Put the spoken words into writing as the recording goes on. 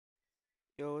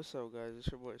Yo, what's up, guys? It's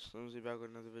your boy Slimzy back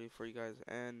with another video for you guys,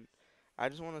 and I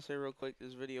just want to say real quick,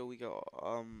 this video we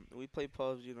play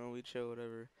pubs, we chill,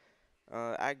 whatever.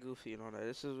 Act goofy and all that.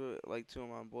 This is with, like, two of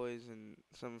my boys and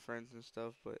some friends and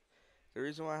stuff, but the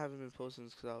reason why I haven't been posting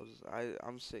is because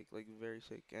I'm sick, like very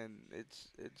sick, and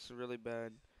it's really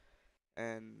bad,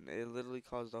 and it literally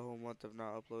caused a whole month of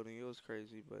not uploading. It was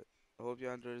crazy, but I hope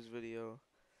y'all enjoyed this video.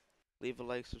 Leave a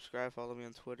like, subscribe, follow me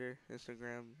on Twitter,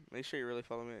 Instagram. Make sure you really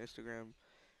follow me on Instagram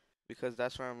because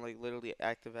that's where I'm like literally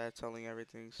active at telling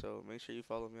everything. So make sure you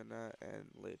follow me on that and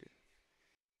later.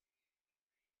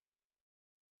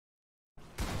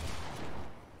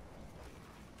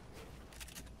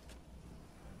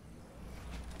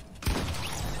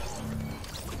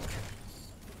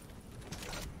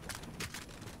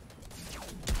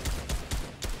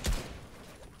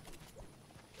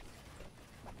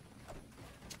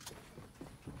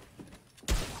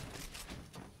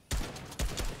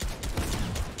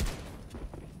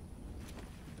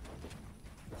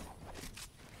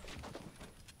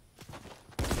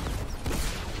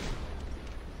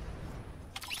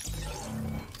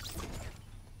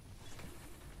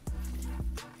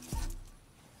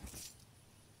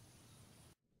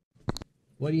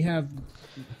 What do you have?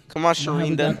 Come on, What do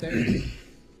we got Sharinda. there?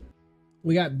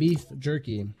 We got beef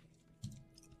jerky.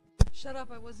 Shut up,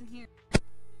 I wasn't here.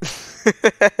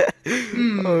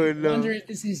 Oh no. Wonder if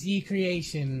this is Ye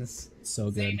Creations. So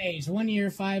good. Same age, 1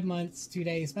 year, 5 months, 2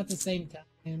 days, about the same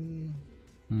time.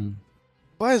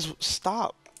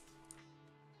 Stop.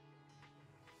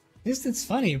 Just it's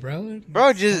funny, bro. Bro,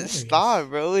 It's just hilarious. stop,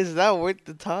 bro. It's not worth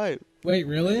the time. Wait,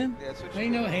 really? Yeah, that's what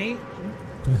Ain't no hate.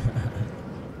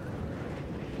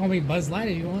 Call me Buzz Light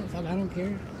if you want. Fuck, I don't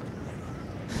care.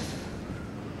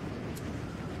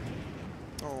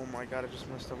 Oh my god, I just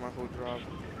messed up my whole drop.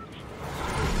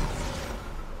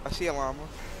 I see a llama.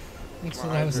 Thanks for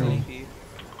My that, eyes are Sonny. OP.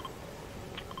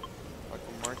 I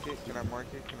can mark it. Can I mark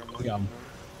it? Can I mark Yeah. it? No.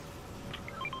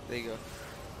 There you go.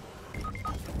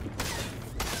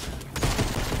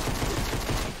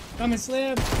 Come and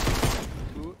slip.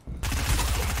 Ooh.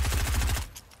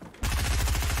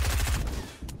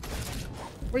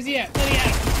 Where's he at? Let me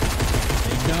at.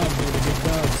 Big dubs, baby, big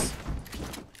dubs.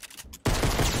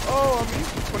 Oh, I'm me.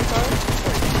 25.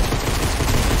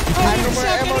 Oh, no more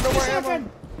shotgun, ammo, no more shotgun. ammo.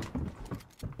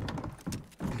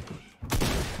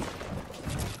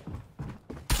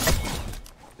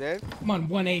 Dead? I'm on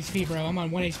 1 HP, bro. I'm on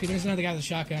 1 HP. There's another guy with a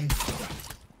shotgun.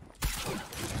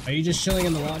 Are you just chilling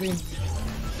in the lobby?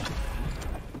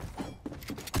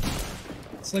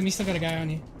 Slim, you still got a guy on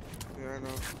you. Yeah, I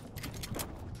know.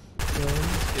 It's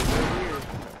right here.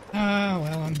 Ah,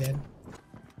 well, I'm dead.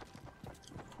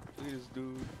 Look at this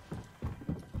dude.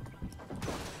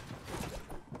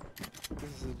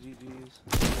 This is a GG's.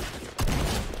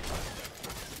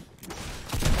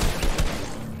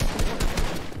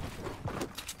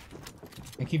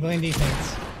 I keep playing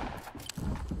defense.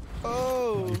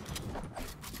 Oh!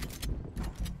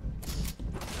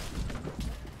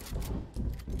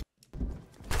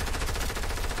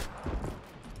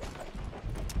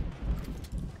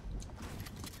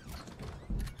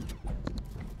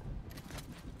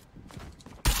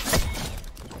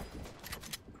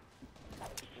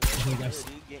 Hey, guys.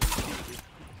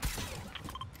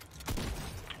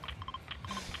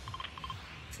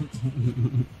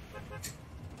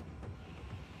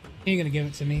 He ain't gonna give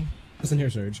it to me. Listen here,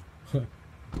 Surge. Oh,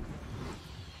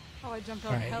 I jumped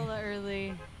off Alright. hella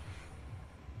early.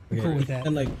 Okay, Cool with that.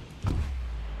 And like,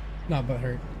 Not but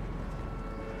hurt.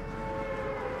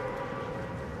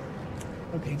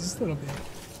 Okay, just a little bit.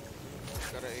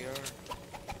 Got an AR.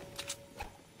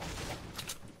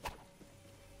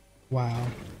 Wow.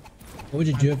 what would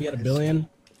you do if you had $1 billion?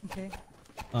 Okay.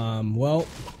 Well,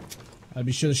 I'd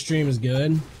be sure the stream is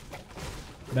good.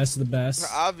 Best of the best.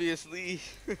 Obviously.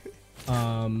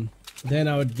 Then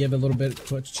I would give a little bit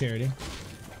to charity.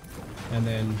 And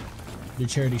then do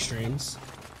charity streams.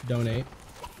 Donate.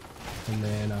 And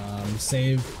then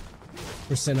save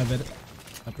a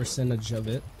percentage of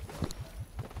it.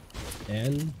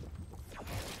 And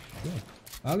yeah.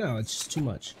 I don't know, it's just too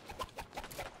much.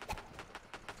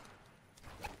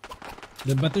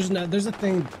 But there's a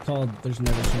thing called there's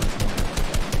never too much money.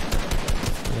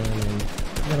 You know what I mean?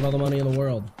 You got all the money in the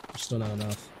world. There's still not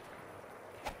enough.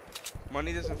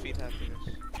 Money doesn't feed happiness.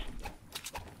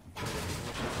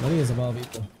 Money is of all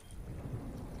people.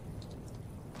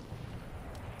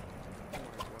 Oh my god.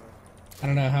 I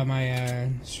don't know how my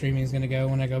streaming is gonna go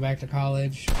when I go back to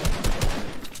college.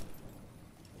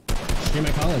 Stream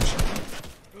at college.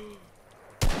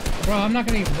 Bro, I'm not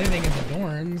gonna be living in the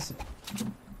dorms.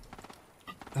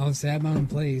 I'll just have my own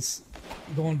place.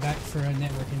 Going back for a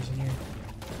network engineer.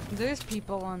 There's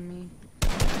people on me.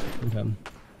 Okay.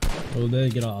 Well, they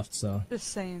get off, so. Just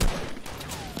saying.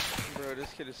 Bro,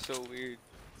 this kid is so weird.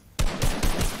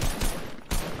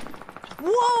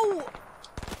 Whoa!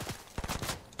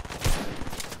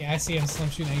 Yeah, I see him slim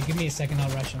shooting. Give me a second, I'll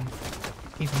rush him.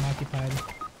 Keep him occupied.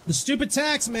 The stupid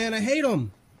tax, man. I hate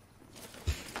them.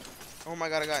 Oh my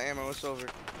god, I got ammo. It's over.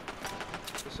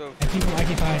 It's over. Yeah, keep him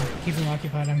occupied. Keep him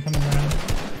occupied. I'm coming around.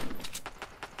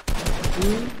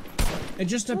 It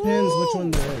just depends which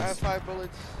one there I have is. 5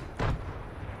 bullets.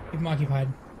 Keep him occupied.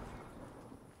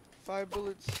 5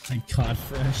 bullets. I caught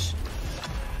fresh.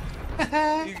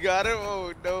 You got him?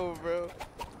 Oh no, bro.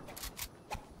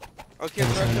 Oh, kids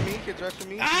rushing me. Kids rushing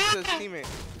me. He's his teammate.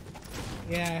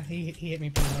 Yeah, he hit me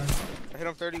pretty hard. I hit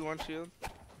him 31 shield.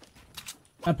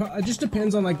 It just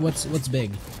depends on like what's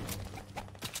big.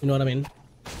 You know what I mean?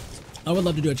 I would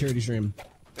love to do a charity stream.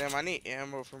 Damn, I need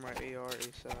ammo for my AR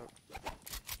ASAP.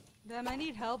 Damn, I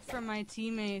need help from my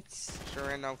teammates.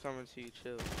 Sharon, I'm coming to you.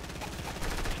 Chill.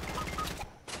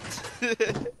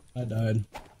 I died.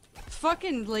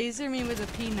 Fucking laser me with a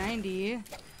P90.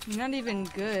 You're not even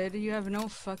good. You have no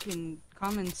fucking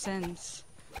common sense.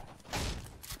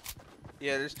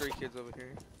 Yeah, there's 3 kids over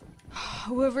here.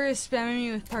 Whoever is spamming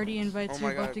me with party invites, Oh you're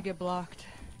my about God. to get blocked.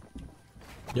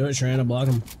 Do it, Sharon. Block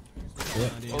him.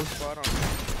 Oh, spot on.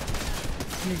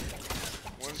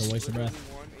 One Don't waste your breath.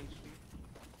 literally 1 HP.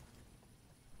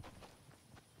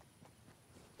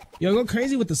 Yo, go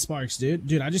crazy with the sparks, dude.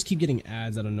 Dude, I just keep getting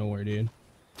ads out of nowhere, dude.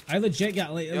 I legit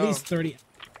got like, at Yo. least 30.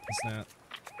 Snap.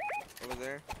 Over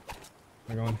there.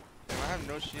 We're going. Damn, I have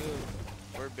no shield.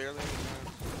 Or barely any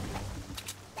time.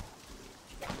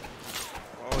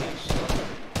 Oh, you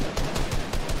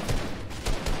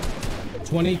suck.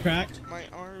 20 cracked. My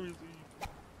arms.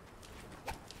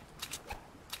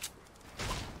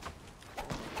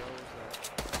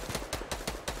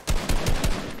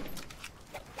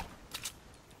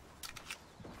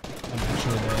 I'm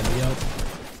actually dead. Yep.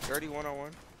 31 on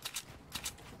 1.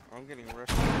 I'm getting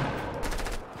rushed.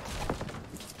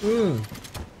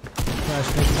 Crash,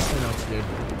 take this thing off, dude.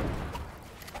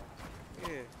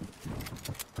 Yeah.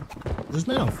 Is this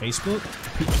man on Facebook?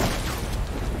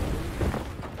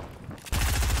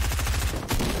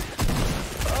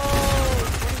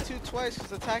 Oh, 22 twice because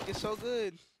the attack is so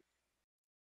good.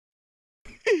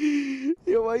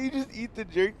 Yo, why you just eat the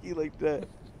jerky like that?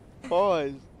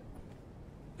 Pause.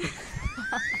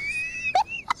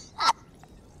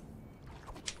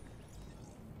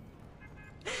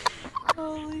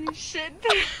 Holy shit.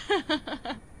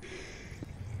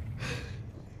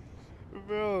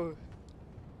 Bro.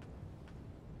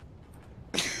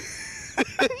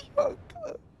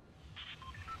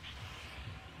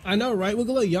 I know, right?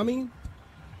 Wiggle yummy.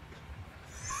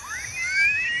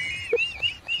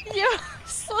 Yo,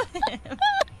 Slim.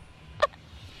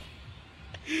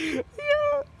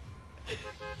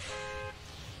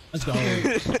 Let's go.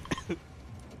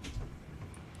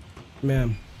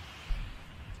 Man.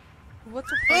 What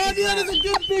the fuck Oh, is dude, that that? is a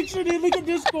good picture, dude. Look at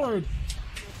Discord.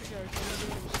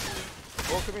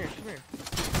 Oh, come here, come here.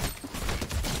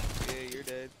 Yeah, you're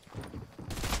dead.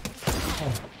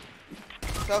 Oh.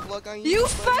 Tough luck on you. You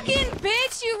buddy. fucking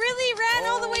bitch! You really ran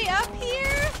all the way up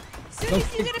here? As soon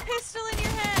as you get a pistol in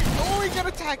your hand. Oh, he got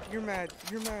attacked. You're mad.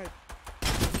 You're mad.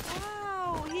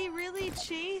 Wow, he really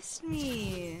chased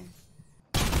me.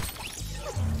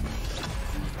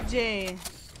 Jay,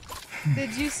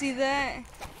 did you see that?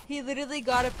 He literally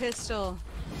got a pistol.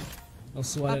 I'll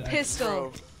sweat A it.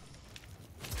 pistol.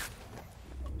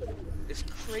 Bro. It's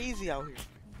crazy out here.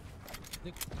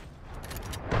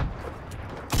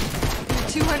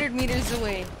 200 meters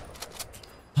away.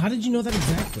 How did you know that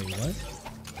exactly? What?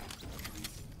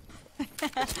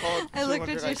 It's called I looked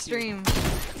at 200 your IQ. stream.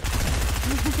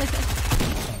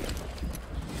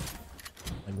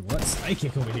 Like, what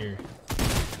psychic over here?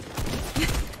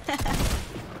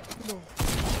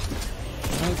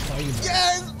 I'll call you back.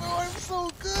 Yes, bro, I'm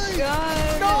so good.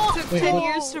 God, No! it took Wait, 10 hold-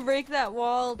 years to break that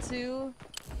wall, too.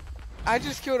 I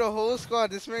just killed a whole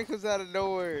squad. This man comes out of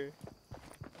nowhere.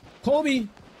 Colby!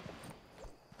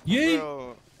 Yeet!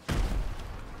 Bro.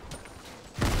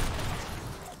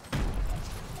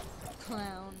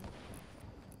 Clown.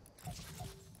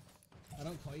 I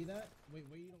don't call you that? Wait,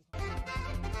 you don't call me that?